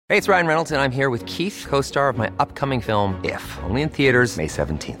Hey, it's Ryan Reynolds, and I'm here with Keith, co-star of my upcoming film, If, only in theaters May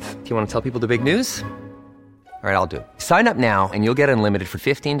 17th. Do you want to tell people the big news? All right, I'll do it. Sign up now and you'll get unlimited for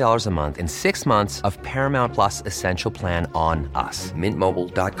 $15 a month and 6 months of Paramount Plus Essential Plan on us.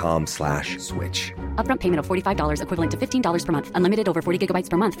 MintMobile.com/switch. Upfront payment of $45 equivalent to $15 per month. Unlimited over 40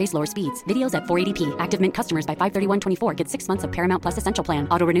 gigabytes per month. Face lower speeds. Videos at 480p. Active Mint customers by 531.24 get 6 months of Paramount Plus Essential Plan.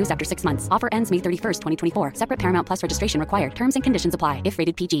 Auto renews after 6 months. Offer ends May 31st, 2024. Separate Paramount Plus registration required. Terms and conditions apply if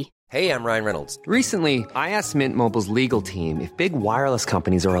rated PG. Hey, I'm Ryan Reynolds. Recently, I asked Mint Mobile's legal team if big wireless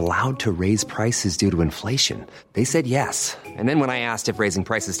companies are allowed to raise prices due to inflation. They said yes. And then when I asked if raising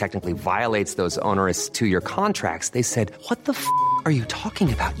prices technically violates those onerous 2-year contracts, they said, "What the f*** are you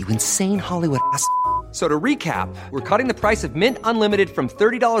talking about, you insane Hollywood ass?" So to recap, we're cutting the price of Mint Unlimited from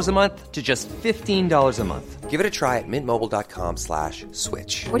 $30 a month to just $15 a month. Give it a try at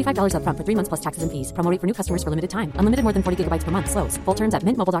mintmobile.com/switch. $45 upfront for 3 months plus taxes and fees. Promo rate for new customers for limited time. Unlimited more than 40 gigabytes per month. Slows full terms at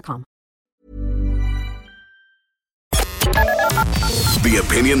mintmobile.com. The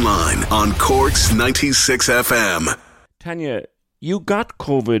Opinion Line on Cork's 96 FM. Tanya, you got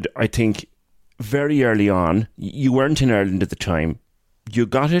COVID, I think, very early on. You weren't in Ireland at the time. You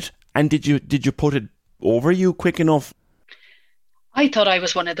got it, and did you put it over you quick enough? I thought I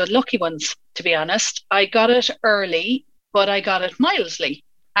was one of the lucky ones, to be honest. I got it early, but I got it mildly.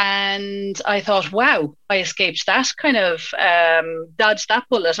 And I thought, wow, I escaped that, kind of dodged that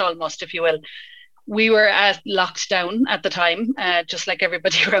bullet almost, if you will. We were locked down at the time, just like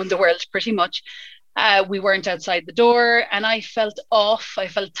everybody around the world, pretty much. We weren't outside the door, and I felt off. I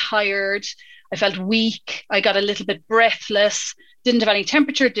felt tired. I felt weak. I got a little bit breathless, didn't have any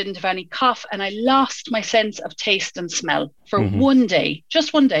temperature, didn't have any cough, and I lost my sense of taste and smell for one day,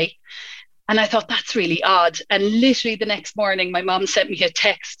 just one day. And I thought, that's really odd. And literally the next morning, my mom sent me a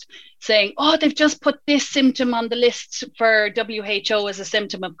text saying, "Oh, they've just put this symptom on the list for WHO as a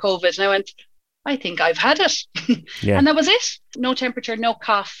symptom of COVID." And I went, I think I've had it. Yeah. And that was it. No temperature, no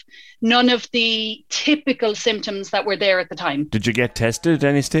cough, none of the typical symptoms that were there at the time. Did you get tested at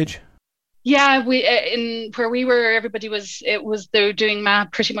any stage? Yeah, we in where we were, everybody they were doing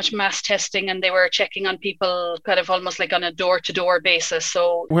pretty much mass testing, and they were checking on people kind of almost like on a door-to-door basis.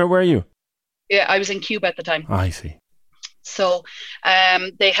 So where were you? Yeah, I was in Cuba at the time. I see. So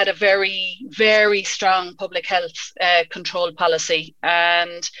they had a very, very strong public health control policy,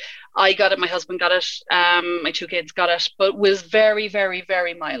 and I got it, my husband got it, my 2 kids got it, but it was very, very,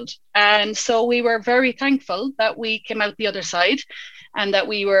 very mild. And so we were very thankful that we came out the other side and that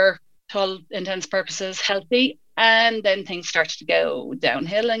we were, to all intents and purposes, healthy. And then things started to go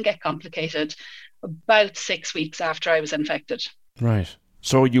downhill and get complicated about 6 weeks after I was infected. Right.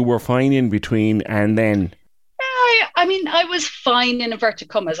 So you were fine in between, and then... I mean, I was fine in inverted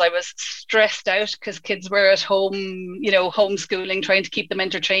commas. I was stressed out because kids were at home, homeschooling, trying to keep them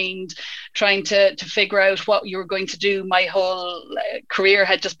entertained, trying to figure out what you were going to do. My whole career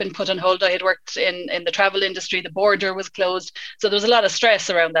had just been put on hold. I had worked in the travel industry. The border was closed. So there was a lot of stress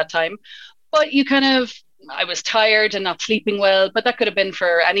around that time. But I was tired and not sleeping well, but that could have been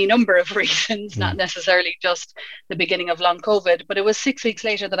for any number of reasons, not necessarily just the beginning of long COVID. But it was 6 weeks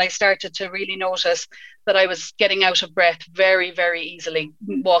later that I started to really notice that I was getting out of breath very, very easily.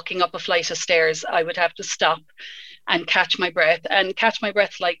 Walking up a flight of stairs, I would have to stop and catch my breath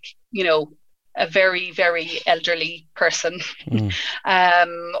like, a very, very elderly person.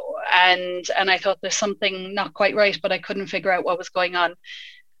 And I thought there's something not quite right, but I couldn't figure out what was going on.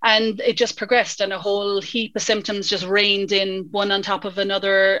 And it just progressed, and a whole heap of symptoms just rained in, one on top of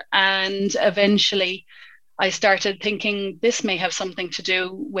another. And eventually I started thinking this may have something to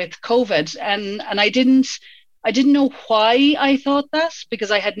do with COVID. And I didn't know why I thought that,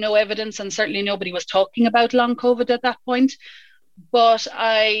 because I had no evidence, and certainly nobody was talking about long COVID at that point. But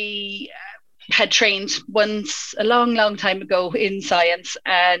I had trained once a long, long time ago in science,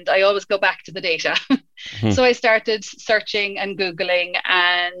 and I always go back to the data. So I started searching and Googling,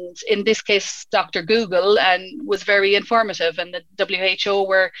 and in this case, Dr. Google, and was very informative. And the WHO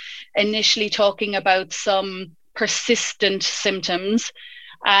were initially talking about some persistent symptoms.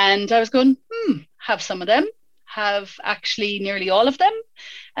 And I was going, have some of them, have actually nearly all of them.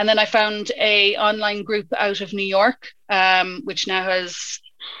 And then I found a online group out of New York, which now has,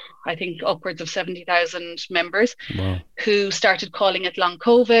 I think, upwards of 70,000 members. Wow. Who started calling it long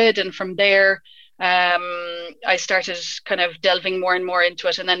COVID. And from there, I started kind of delving more and more into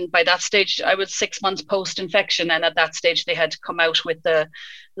it. And then by that stage, I was 6 months post-infection. And at that stage, they had come out with the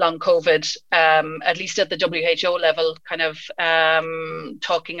long COVID, at least at the WHO level, kind of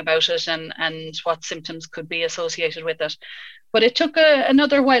talking about it and what symptoms could be associated with it. But it took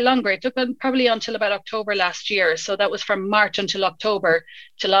another while longer. It took probably until about October last year. So that was from March until October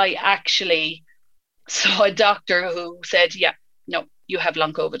till I actually saw a doctor who said, yeah, no, you have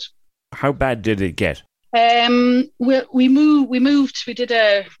long COVID. How bad did it get? We moved. We did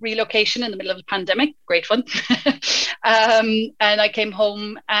a relocation in the middle of the pandemic. Great fun. And I came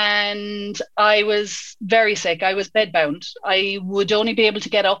home and I was very sick. I was bedbound. I would only be able to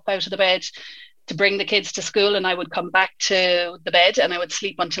get up out of the bed to bring the kids to school, and I would come back to the bed and I would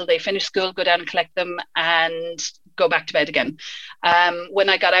sleep until they finished school, go down and collect them and go back to bed again. When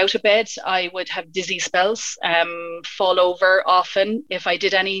I got out of bed, I would have dizzy spells, fall over often. If I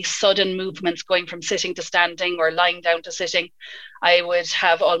did any sudden movements going from sitting to standing or lying down to sitting, I would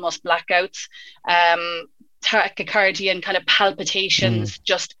have almost blackouts, tachycardia and kind of palpitations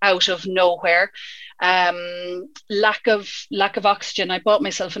just out of nowhere. Lack of oxygen. I bought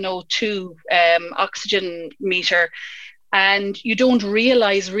myself an O2 oxygen meter, and you don't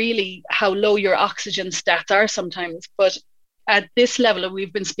realize really how low your oxygen stats are sometimes. But at this level,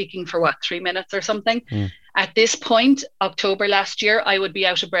 we've been speaking for 3 minutes or something. At this point, October last year, I would be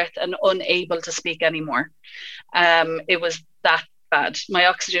out of breath and unable to speak anymore. It was that bad. My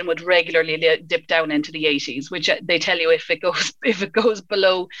oxygen would regularly dip down into the 80s, which they tell you if it goes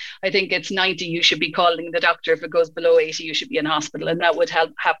below, I think it's 90, you should be calling the doctor. If it goes below 80, you should be in hospital, and that would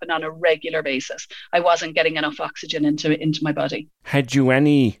happen on a regular basis. I wasn't getting enough oxygen into my body. Had you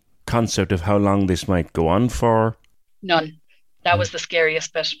any concept of how long this might go on for? None. That was the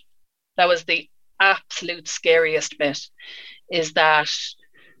scariest bit. That was the absolute scariest bit, is that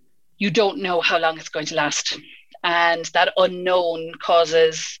you don't know how long it's going to last. And that unknown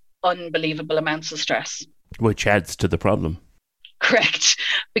causes unbelievable amounts of stress. Which adds to the problem. Correct.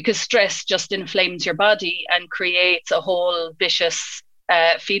 Because stress just inflames your body and creates a whole vicious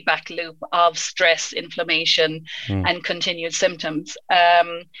feedback loop of stress, inflammation, and continued symptoms.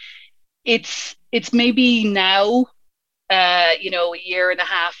 It's maybe now, a year and a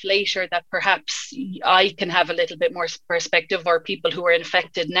half later, that perhaps I can have a little bit more perspective, or people who are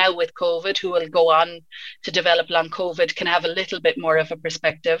infected now with COVID who will go on to develop long COVID can have a little bit more of a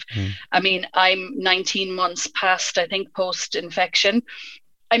perspective. I mean, I'm 19 months past, I think, post-infection.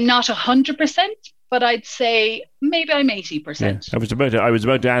 I'm not 100%, but I'd say maybe I'm 80%. Yeah. I was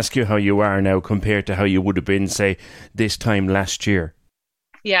about to ask you how you are now compared to how you would have been, say, this time last year.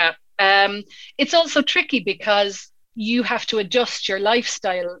 Yeah. It's also tricky because you have to adjust your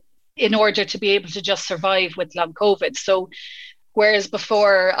lifestyle in order to be able to just survive with long COVID. So whereas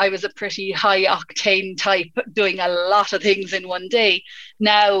before I was a pretty high octane type, doing a lot of things in one day,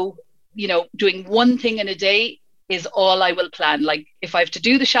 now, doing one thing in a day is all I will plan. Like if I have to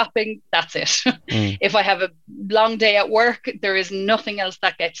do the shopping, that's it. If I have a long day at work, there is nothing else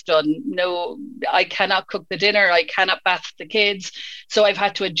that gets done. No, I cannot cook the dinner. I cannot bath the kids. So I've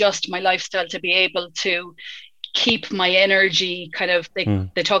had to adjust my lifestyle to be able to keep my energy kind of,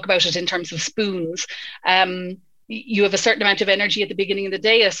 they talk about it in terms of spoons. You have a certain amount of energy at the beginning of the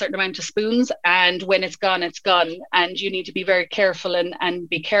day, a certain amount of spoons, and when it's gone, it's gone. And you need to be very careful and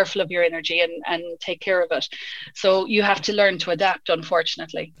be careful of your energy and take care of it. So you have to learn to adapt,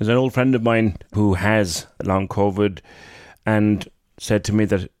 unfortunately. There's an old friend of mine who has long COVID and said to me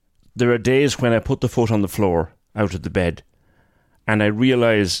that there are days when I put the foot on the floor out of the bed and I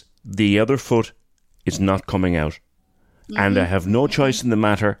realise the other foot is not coming out. And I have no choice in the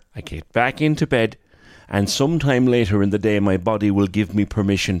matter. I get back into bed, and sometime later in the day my body will give me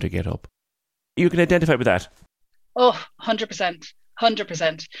permission to get up. You can identify with that. Oh, 100%.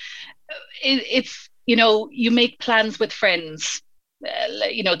 100%. It's, you make plans with friends.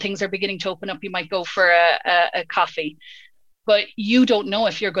 Things are beginning to open up. You might go for a coffee. But you don't know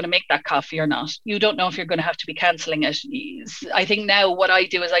if you're going to make that coffee or not. You don't know if you're going to have to be cancelling it. I think now what I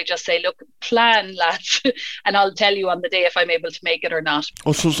do is I just say, look, plan, lads, and I'll tell you on the day if I'm able to make it or not.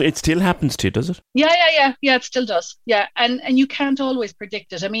 Oh, so it still happens to you, does it? Yeah, it still does. Yeah, and you can't always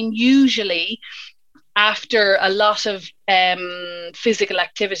predict it. I mean, usually after a lot of physical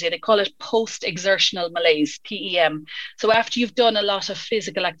activity, they call it post-exertional malaise, PEM. So after you've done a lot of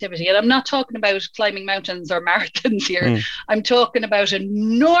physical activity, and I'm not talking about climbing mountains or marathons here, I'm talking about a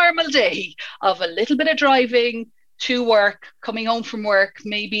normal day of a little bit of driving to work, coming home from work,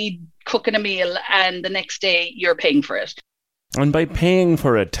 maybe cooking a meal, and the next day you're paying for it. And by paying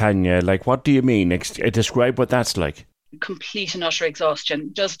for it, Tanya, what do you mean? Describe what that's like. Complete and utter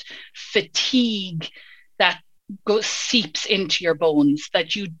exhaustion, just fatigue that seeps into your bones,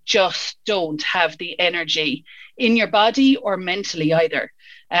 that you just don't have the energy in your body or mentally either.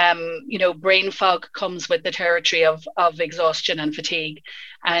 Brain fog comes with the territory of exhaustion and fatigue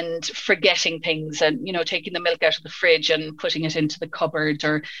and forgetting things, and, taking the milk out of the fridge and putting it into the cupboard,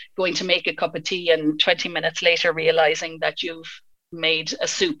 or going to make a cup of tea and 20 minutes later realizing that you've made a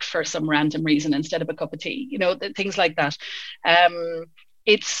soup for some random reason instead of a cup of tea, things like that.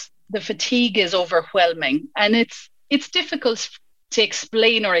 The fatigue is overwhelming, and it's difficult to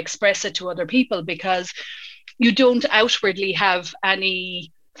explain or express it to other people because you don't outwardly have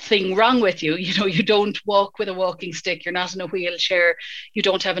anything wrong with you. You don't walk with a walking stick. You're not in a wheelchair. You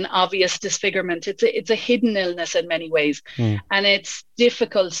don't have an obvious disfigurement. It's a hidden illness in many ways. And it's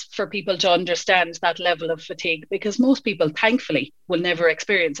difficult for people to understand that level of fatigue because most people, thankfully, will never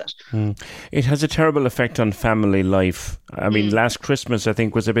experience it. It has a terrible effect on family life. I mean, last Christmas, I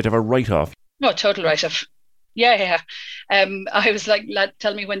think, was a bit of a write-off. Oh, total write-off. Yeah. I was like, lad,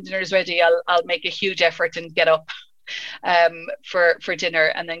 tell me when dinner's ready. I'll make a huge effort and get up for dinner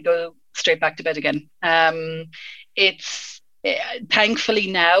and then go straight back to bed again. It's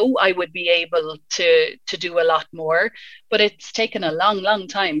thankfully now I would be able to do a lot more, but it's taken a long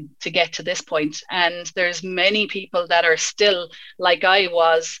time to get to this point. And there's many people that are still like I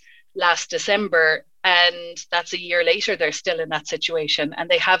was last December, and that's a year later, they're still in that situation and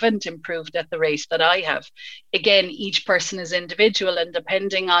they haven't improved at the rate that I have. Again, each person is individual, and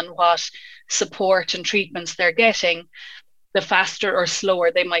depending on what support and treatments they're getting, the faster or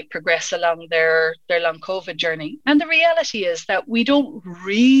slower they might progress along their long COVID journey. And the reality is that we don't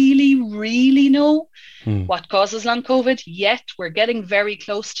really know what causes long COVID yet. We're getting very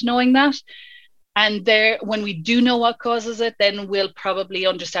close to knowing that. And when we do know what causes it, then we'll probably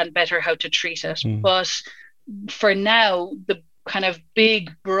understand better how to treat it. But for now, the kind of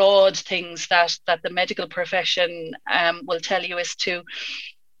big, broad things that the medical profession will tell you is to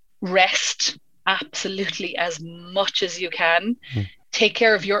rest absolutely as much as you can. Take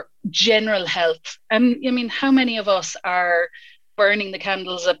care of your general health. And I mean, how many of us are burning the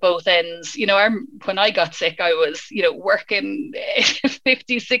candles at both ends? When I got sick, I was, working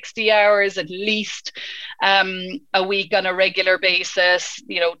 50, 60 hours at least a week on a regular basis,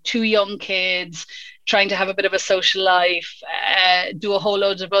 2 young kids, trying to have a bit of a social life, do a whole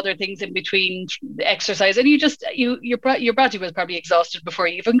load of other things in between, exercise, and your body was probably exhausted before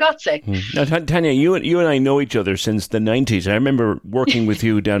you even got sick. Now, Tanya, you and I know each other since the 90s. I remember working with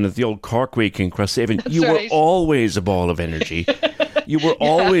you down at the old Cork Week in Crosshaven. You were always a ball of energy. You were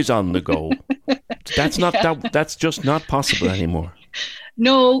always on the go. That's just not possible anymore.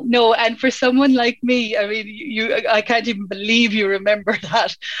 No, and for someone like me, I mean, I can't even believe you remember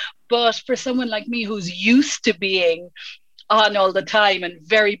that. But for someone like me who's used to being on all the time and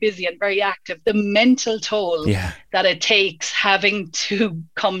very busy and very active, the mental toll that it takes having to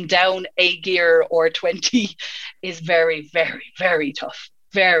come down a gear or 20 is very, very, very tough.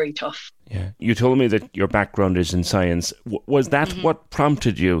 Very tough. Yeah. You told me that your background is in science. Was that what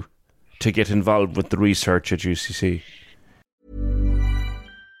prompted you to get involved with the research at UCC?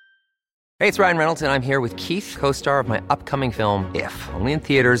 Hey, it's Ryan Reynolds, and I'm here with Keith, co-star of my upcoming film, If, only in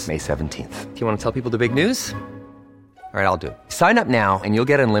theaters May 17th. Do you want to tell people the big news? All right, I'll do it. Sign up now and you'll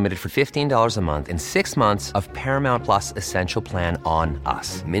get unlimited for $15 a month and 6 months of Paramount Plus Essential Plan on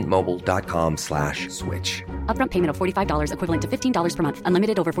us. MintMobile.com/switch. Upfront payment of $45 equivalent to $15 per month.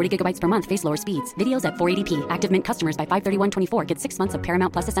 Unlimited over 40 gigabytes per month. Face lower speeds. Videos at 480p. Active Mint customers by 531.24 get 6 months of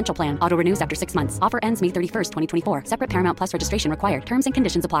Paramount Plus Essential Plan. Auto renews after 6 months. Offer ends May 31st, 2024. Separate Paramount Plus registration required. Terms and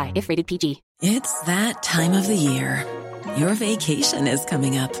conditions apply if rated PG. It's that time of the year. Your vacation is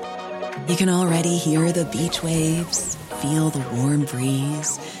coming up. You can already hear the beach waves, feel the warm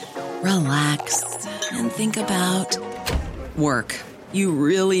breeze, relax, and think about work. You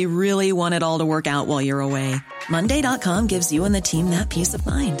really, really want it all to work out while you're away. Monday.com gives you and the team that peace of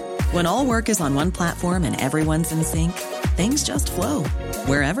mind. When all work is on one platform and everyone's in sync, things just flow.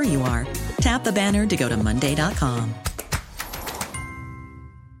 Wherever you are, tap the banner to go to Monday.com.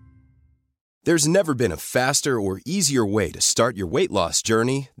 There's never been a faster or easier way to start your weight loss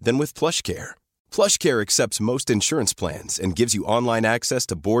journey than with PlushCare. PlushCare accepts most insurance plans and gives you online access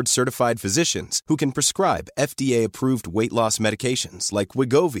to board-certified physicians who can prescribe FDA-approved weight loss medications like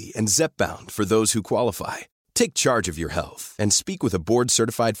Wegovy and Zepbound for those who qualify. Take charge of your health and speak with a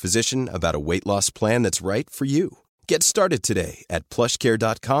board-certified physician about a weight loss plan that's right for you. Get started today at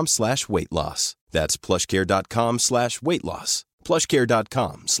plushcare.com/weight loss. That's plushcare.com/weight loss.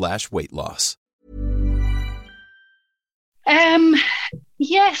 plushcare.com/weight loss.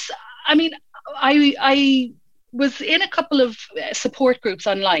 Yes, I mean, I was in a couple of support groups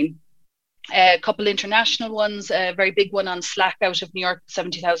online, a couple international ones, a very big one on Slack out of New York,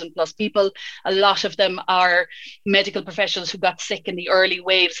 70,000 plus people. A lot of them are medical professionals who got sick in the early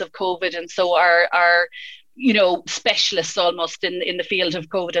waves of COVID, and so are specialists almost in the field of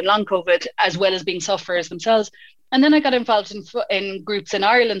COVID and long COVID, as well as being sufferers themselves. And then I got involved in groups in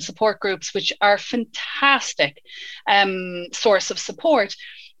Ireland, support groups, which are fantastic source of support.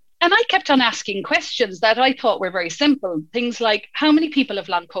 And I kept on asking questions that I thought were very simple. Things like, how many people have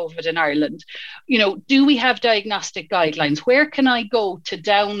long COVID in Ireland? Do we have diagnostic guidelines? Where can I go to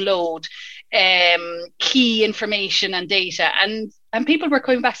download key information and data? And people were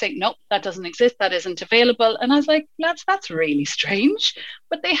coming back saying, no, that doesn't exist. That isn't available. And I was like, lads, that's really strange.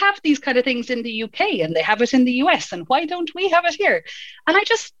 But they have these kind of things in the UK and they have it in the US. And why don't we have it here? And I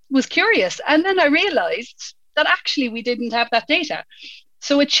just was curious. And then I realized that actually we didn't have that data.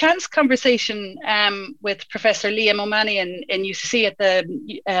 So a chance conversation with Professor Liam O'Mahony in UCC at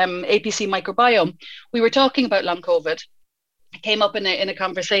the APC Microbiome, we were talking about long COVID. It came up in a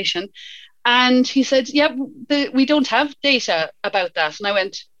conversation, and he said, yeah, we don't have data about that. And I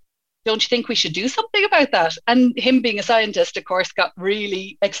went, don't you think we should do something about that? And him being a scientist, of course, got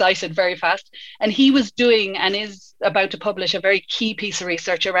really excited very fast. And he was doing and is about to publish a very key piece of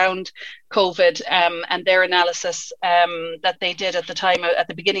research around COVID and their analysis that they did at the time, at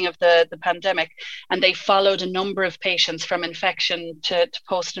the beginning of the pandemic. And they followed a number of patients from infection to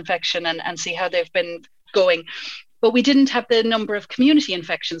post-infection and see how they've been going. But we didn't have the number of community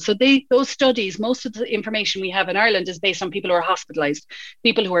infections. So those studies, most of the information we have in Ireland is based on people who are hospitalised,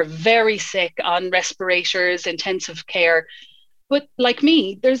 people who are very sick on respirators, intensive care. But like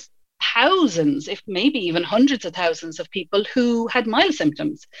me, there's thousands, if maybe even hundreds of thousands of people who had mild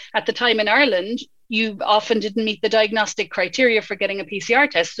symptoms. At the time in Ireland, you often didn't meet the diagnostic criteria for getting a PCR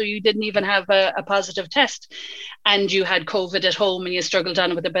test, so you didn't even have a positive test. And you had COVID at home and you struggled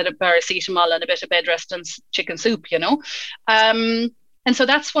on with a bit of paracetamol and a bit of bed rest and chicken soup, And so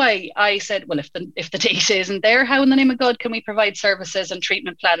that's why I said, well, if the data isn't there, how in the name of God can we provide services and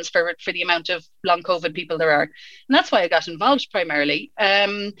treatment plans for the amount of long COVID people there are? And that's why I got involved primarily.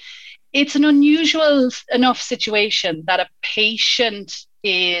 It's an unusual enough situation that a patient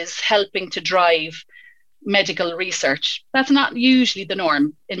is helping to drive medical research. That's not usually the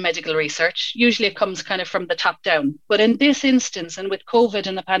norm in medical research. Usually it comes kind of from the top down. But in this instance, and with COVID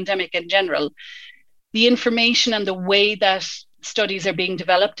and the pandemic in general, the information and the way that studies are being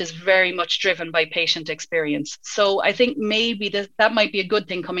developed is very much driven by patient experience. So I think maybe that might be a good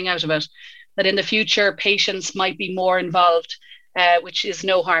thing coming out of it, that in the future patients might be more involved, which is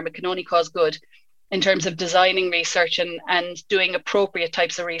no harm, it can only cause good, in terms of designing research and doing appropriate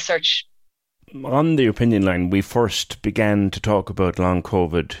types of research. On the opinion line, we first began to talk about long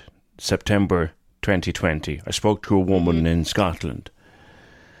COVID September 2020. I spoke to a woman in Scotland,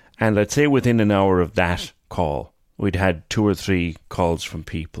 and I'd say within an hour of that call, we'd had 2 or 3 calls from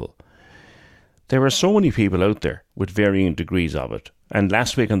people. There are so many people out there with varying degrees of it. And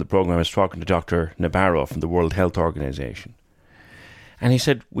last week on the programme, I was talking to Dr. Nabarro from the World Health Organization. And he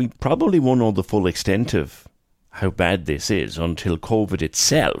said, we probably won't know the full extent of how bad this is until COVID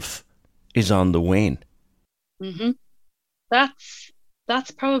itself is on the wane. Mm-hmm.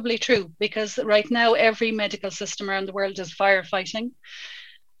 That's probably true, because right now every medical system around the world is firefighting.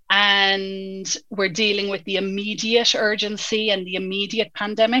 And we're dealing with the immediate urgency and the immediate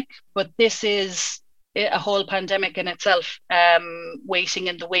pandemic. But this is a whole pandemic in itself, waiting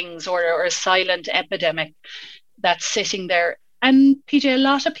in the wings, or a silent epidemic that's sitting there. And PJ, a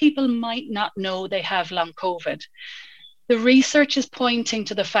lot of people might not know they have long COVID. The research is pointing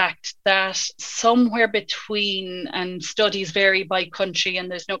to the fact that somewhere between, and studies vary by country and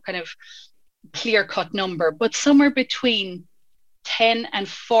there's no kind of clear-cut number, but somewhere between 10 and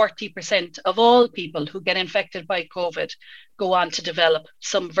 40% of all people who get infected by COVID go on to develop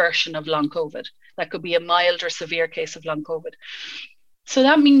some version of long COVID. That could be a mild or severe case of long COVID. So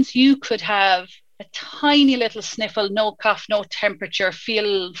that means you could have a tiny little sniffle, no cough, no temperature,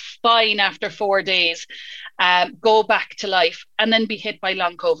 feel fine after 4 days, go back to life, and then be hit by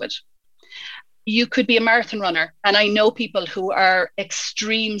long COVID. You could be a marathon runner. And I know people who are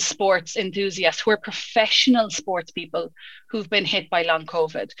extreme sports enthusiasts, who are professional sports people who've been hit by long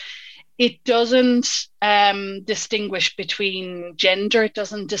COVID. It doesn't distinguish between gender. It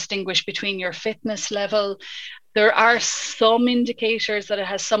doesn't distinguish between your fitness level. There are some indicators that it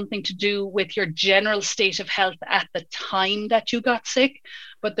has something to do with your general state of health at the time that you got sick,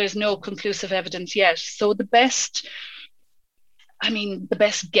 but there's no conclusive evidence yet. So the best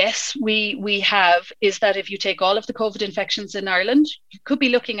guess we have is that if you take all of the COVID infections in Ireland, you could be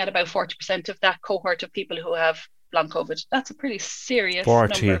looking at about 40% of that cohort of people who have long COVID. That's a pretty serious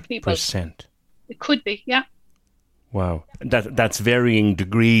number of people. 40%. It could be, yeah. Wow. That's varying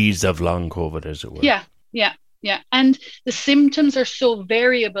degrees of long COVID, as it were. Yeah. And the symptoms are so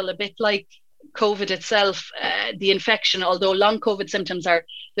variable, a bit like COVID itself, the infection, although long COVID symptoms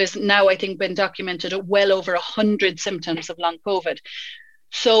there's now, I think, been documented well over 100 symptoms of long COVID.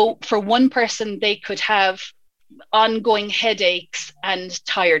 So for one person, they could have ongoing headaches and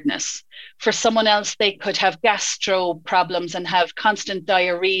tiredness. For someone else, they could have gastro problems and have constant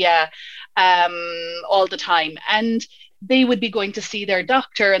diarrhea all the time. And they would be going to see their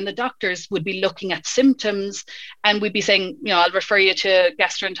doctor, and the doctors would be looking at symptoms, and we'd be saying, I'll refer you to a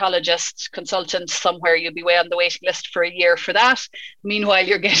gastroenterologist consultant somewhere. You'll be way on the waiting list for a year for that. Meanwhile,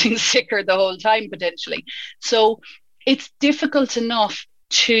 you're getting sicker the whole time, potentially. So it's difficult enough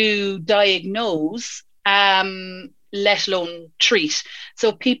to diagnose, let alone treat.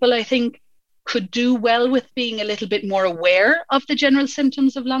 So people, I think, could do well with being a little bit more aware of the general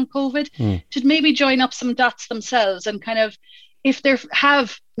symptoms of long COVID, to maybe join up some dots themselves, and kind of, if they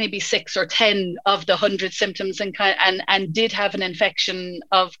have maybe 6 or 10 of the 100 symptoms and did have an infection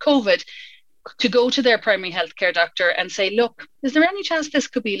of COVID, to go to their primary healthcare doctor and say, look, is there any chance this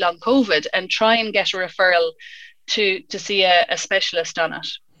could be long COVID, and try and get a referral to see a specialist on it.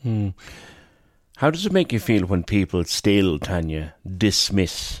 How does it make you feel when people still, Tanya,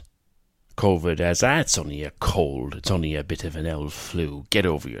 dismiss COVID as, it's only a cold, it's only a bit of an old flu, get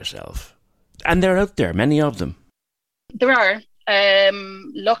over yourself? And they're out there, many of them. There are.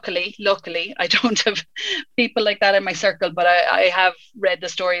 Luckily, I don't have people like that in my circle, but I have read the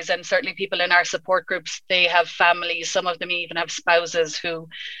stories, and certainly people in our support groups, they have families. Some of them even have spouses who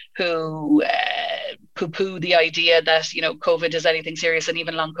poo-poo the idea that, COVID is anything serious, and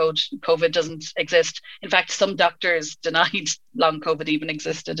even long COVID doesn't exist. In fact, some doctors denied long COVID even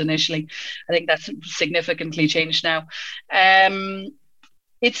existed initially. I think that's significantly changed now.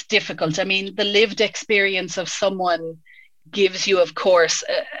 It's difficult. I mean, the lived experience of someone gives you, of course,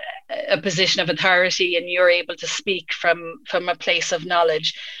 a position of authority, and you're able to speak from a place of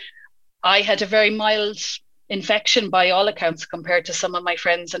knowledge. I had a very mild infection by all accounts compared to some of my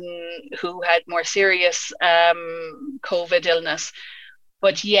friends who had more serious COVID illness.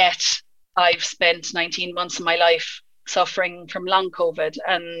 But yet I've spent 19 months of my life suffering from long COVID,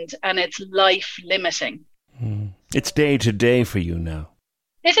 and it's life limiting. It's day to day for you now.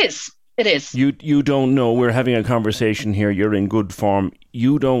 It is. It is. You don't know. We're having a conversation here. You're in good form.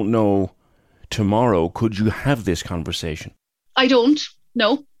 You don't know tomorrow. Could you have this conversation? I don't.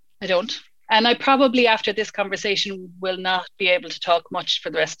 No, I don't. And I probably, after this conversation, will not be able to talk much for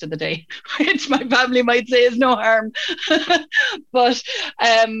the rest of the day, which my family might say is no harm. But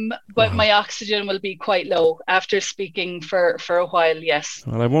my oxygen will be quite low after speaking for a while, yes.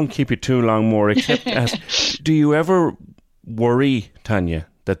 Well, I won't keep you too long more, except do you ever worry, Tanya,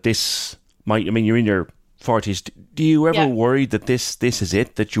 that this might, you're in your 40s, do you ever worry that this is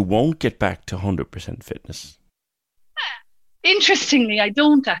it, that you won't get back to 100% fitness? Interestingly, I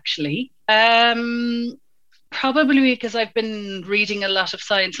don't actually. Probably because I've been reading a lot of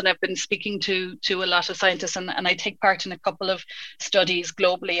science, and I've been speaking to a lot of scientists, and I take part in a couple of studies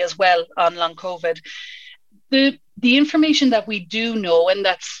globally as well on long COVID. The information that we do know, and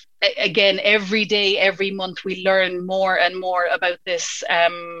that's, again, every day, every month, we learn more and more about this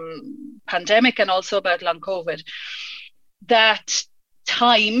pandemic, and also about long COVID, that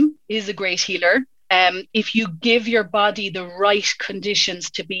time is a great healer. If you give your body the right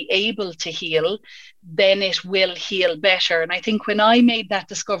conditions to be able to heal, then it will heal better. And I think when I made that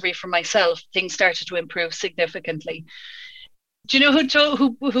discovery for myself, things started to improve significantly. Do you know who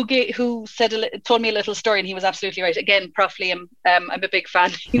told me a little story, and he was absolutely right. Again, Prof. Liam, I'm a big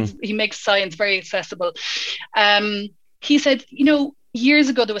fan. He makes science very accessible. He said, years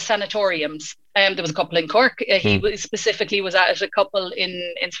ago there were sanatoriums. There was a couple in Cork. He specifically was at a couple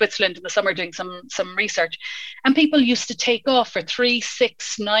in Switzerland in the summer doing some research. And people used to take off for 3,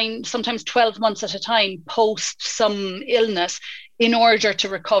 6, 9, sometimes 12 months at a time post some illness in order to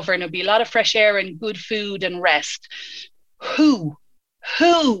recover. And it'd be a lot of fresh air and good food and rest. Who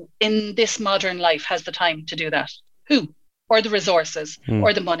in this modern life has the time to do that? Who? Or the resources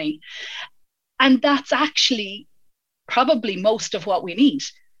or the money? And that's actually probably most of what we need,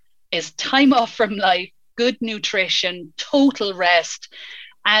 is time off from life, good nutrition, total rest,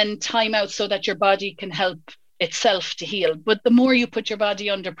 and time out so that your body can help itself to heal. But the more you put your body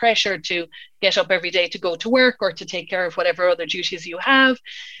under pressure to get up every day to go to work or to take care of whatever other duties you have,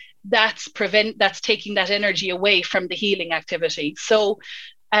 that's taking that energy away from the healing activity. So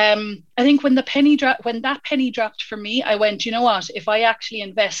I think when that penny dropped for me, I went, you know what, if I actually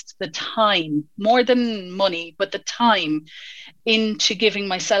invest the time, more than money, but the time into giving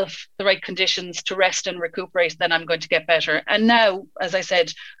myself the right conditions to rest and recuperate, then I'm going to get better. And now, as I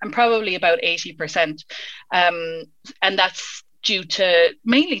said, I'm probably about 80%. And that's due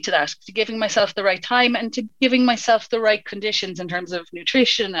mainly to that, to giving myself the right time and to giving myself the right conditions in terms of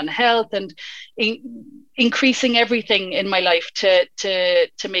nutrition and health, and increasing everything in my life to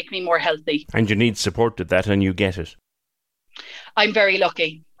make me more healthy. And you need support with that, and you get it. I'm very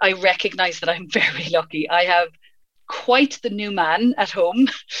lucky. I recognise that I'm very lucky. I have quite the new man at home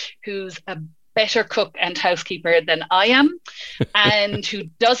who's a better cook and housekeeper than I am, and who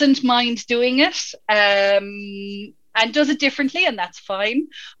doesn't mind doing it. And does it differently, and that's fine.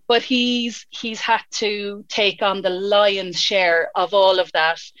 But he's had to take on the lion's share of all of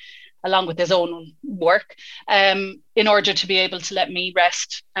that, along with his own work, in order to be able to let me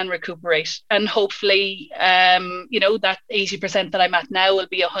rest and recuperate. And hopefully, that 80% that I'm at now will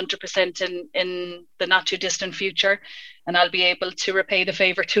be 100% in the not too distant future, and I'll be able to repay the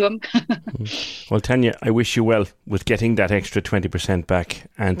favour to him. Well, Tanya, I wish you well with getting that extra 20% back.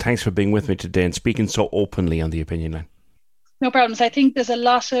 And thanks for being with me today and speaking so openly on The Opinion Line. No problems. I think there's a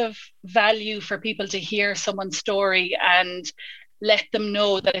lot of value for people to hear someone's story and let them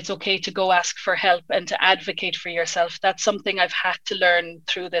know that it's okay to go ask for help and to advocate for yourself. That's something I've had to learn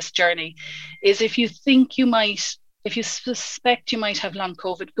through this journey, is if you suspect you might have long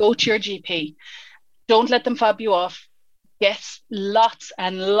COVID, go to your GP. Don't let them fob you off. Get lots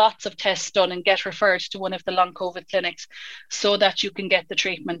and lots of tests done and get referred to one of the long COVID clinics so that you can get the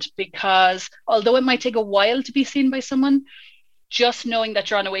treatment. Because although it might take a while to be seen by someone, just knowing that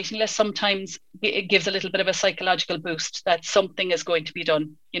you're on a waiting list sometimes it gives a little bit of a psychological boost that something is going to be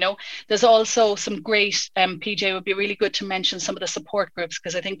done. There's also some great, PJ, it would be really good to mention some of the support groups,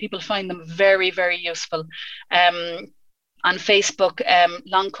 because I think people find them very, very useful. On Facebook,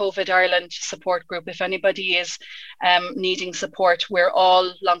 Long COVID Ireland support group. If anybody is needing support, we're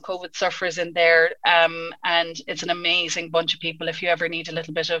all long COVID sufferers in there, and it's an amazing bunch of people if you ever need a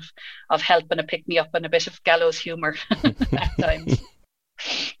little bit of help and a pick-me-up and a bit of gallows humour at times.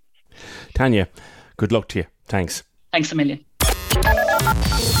 Tanya, good luck to you. Thanks. Thanks a million.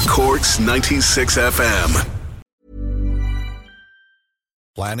 Cork's 96 FM.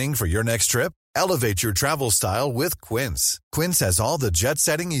 Planning for your next trip? Elevate your travel style with Quince. Quince has all the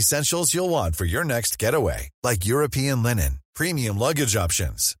jet-setting essentials you'll want for your next getaway, like European linen, premium luggage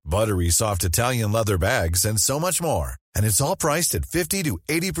options, buttery soft Italian leather bags, and so much more. And it's all priced at 50 to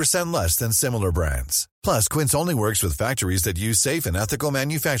 80% less than similar brands. Plus, Quince only works with factories that use safe and ethical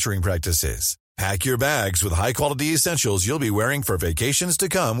manufacturing practices. Pack your bags with high-quality essentials you'll be wearing for vacations to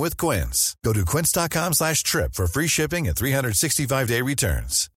come with Quince. Go to quince.com/trip for free shipping and 365-day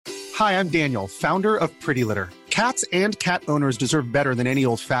returns. Hi, I'm Daniel, founder of Pretty Litter. Cats and cat owners deserve better than any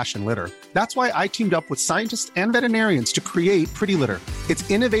old-fashioned litter. That's why I teamed up with scientists and veterinarians to create Pretty Litter. Its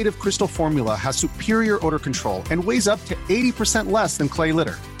innovative crystal formula has superior odor control and weighs up to 80% less than clay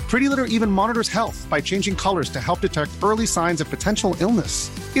litter. Pretty Litter even monitors health by changing colors to help detect early signs of potential illness.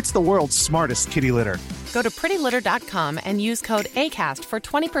 It's the world's smartest kitty litter. Go to prettylitter.com and use code ACAST for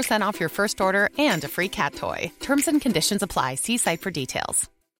 20% off your first order and a free cat toy. Terms and conditions apply. See site for details.